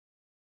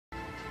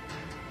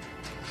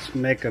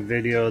make a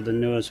video of the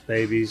newest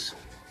babies.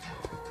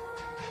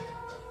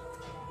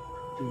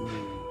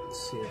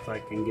 Let's see if I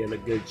can get a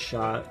good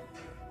shot.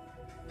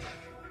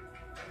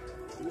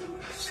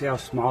 See how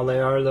small they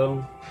are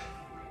though?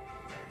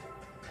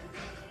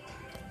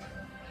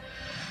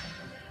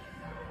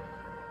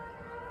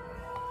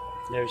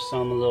 There's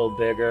some a little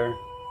bigger.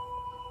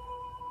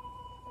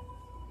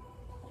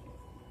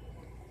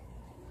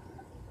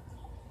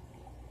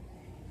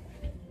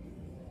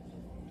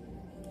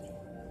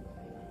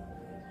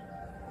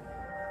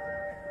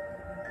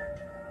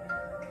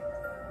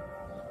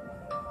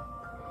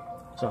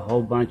 There's a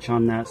whole bunch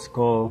on that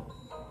skull.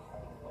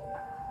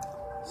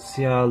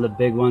 See how the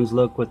big ones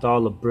look with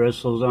all the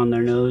bristles on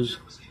their nose?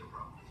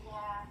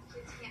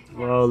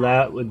 Well,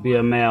 that would be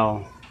a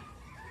male.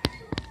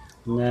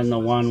 And then the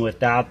one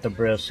without the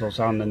bristles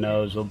on the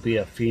nose will be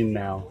a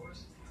female.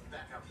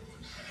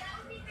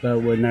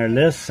 But when they're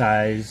this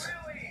size,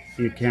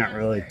 you can't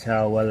really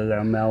tell whether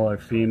they're male or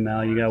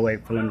female. You gotta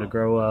wait for them to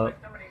grow up.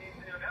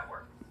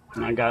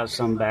 And I got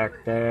some back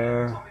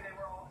there.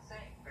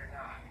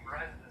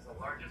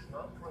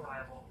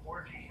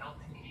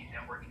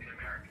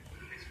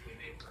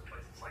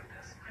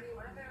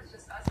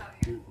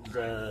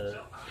 The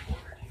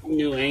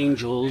new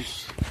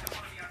angels.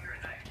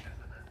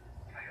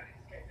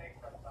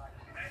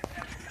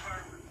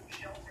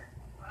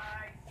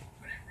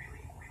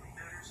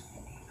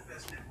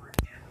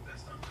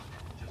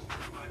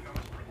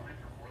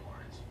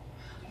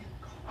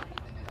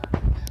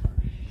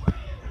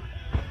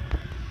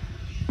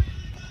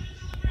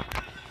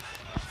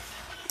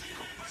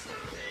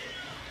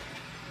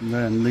 And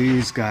then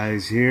these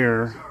guys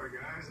here.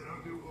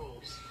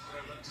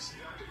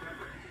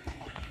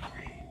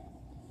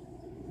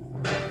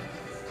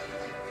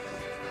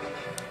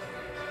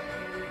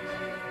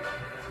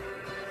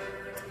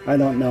 I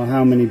don't know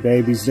how many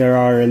babies there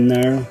are in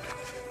there.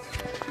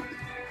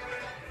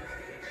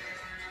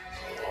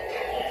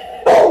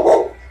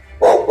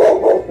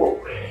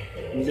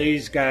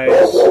 These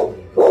guys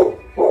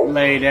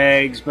laid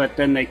eggs, but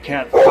then they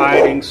kept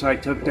fighting, so I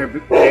took their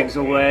eggs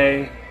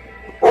away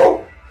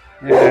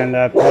and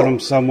I put them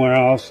somewhere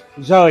else.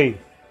 Zoe.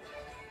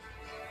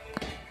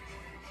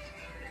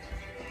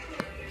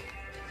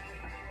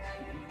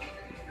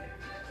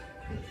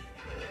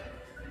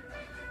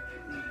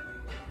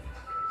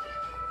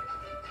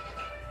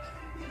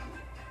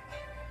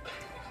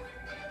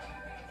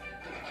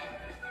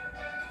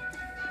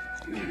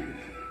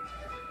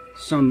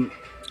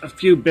 A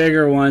few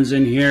bigger ones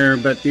in here,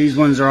 but these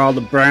ones are all the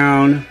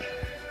brown,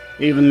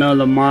 even though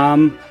the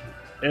mom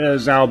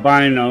is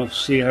albino.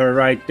 See her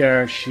right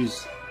there,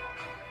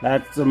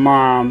 that's the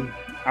mom,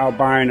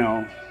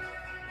 albino,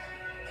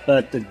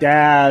 but the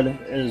dad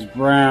is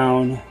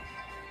brown,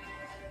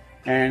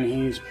 and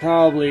he's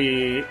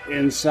probably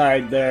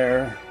inside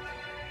there.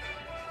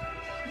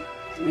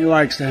 He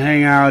likes to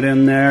hang out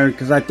in there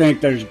because I think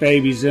there's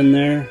babies in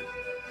there.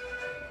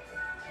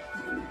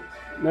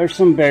 There's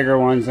some bigger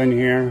ones in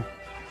here.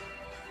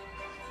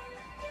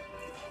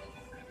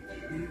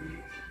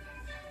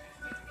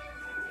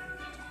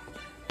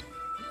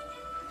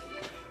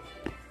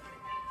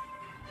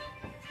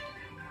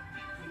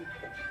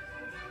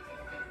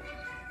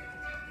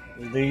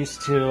 These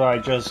two I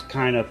just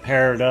kind of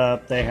paired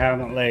up. They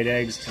haven't laid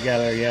eggs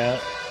together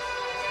yet,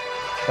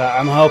 but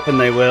I'm hoping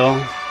they will.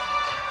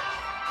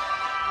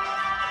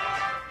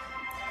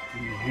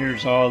 And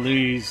here's all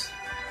these.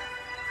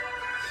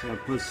 So I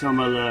put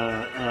some of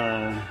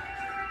the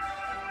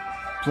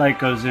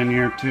placos in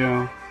here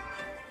too.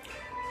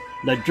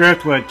 The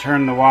driftwood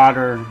turned the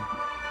water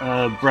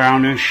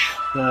brownish,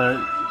 but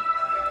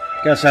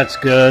I guess that's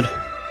good.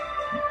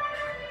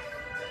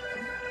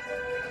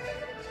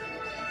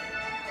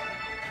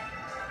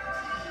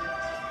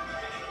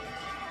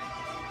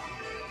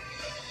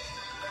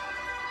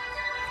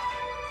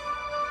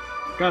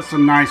 Got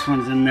some nice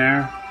ones in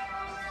there.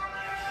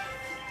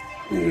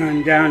 And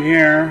then down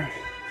here,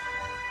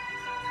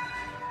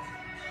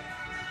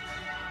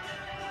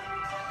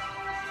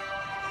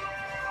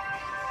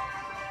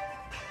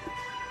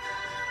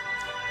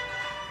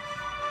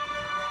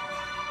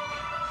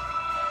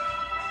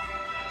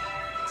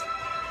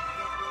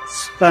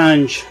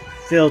 sponge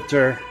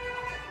filter.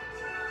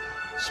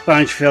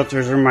 Sponge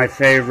filters are my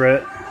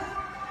favorite.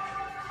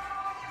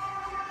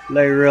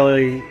 They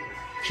really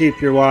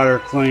keep your water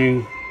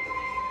clean.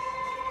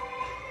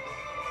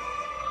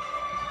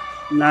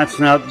 And that's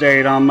an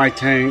update on my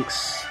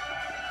tanks.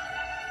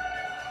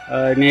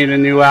 I need a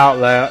new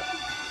outlet.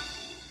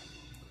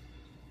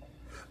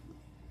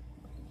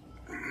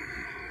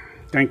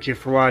 Thank you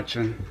for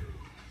watching.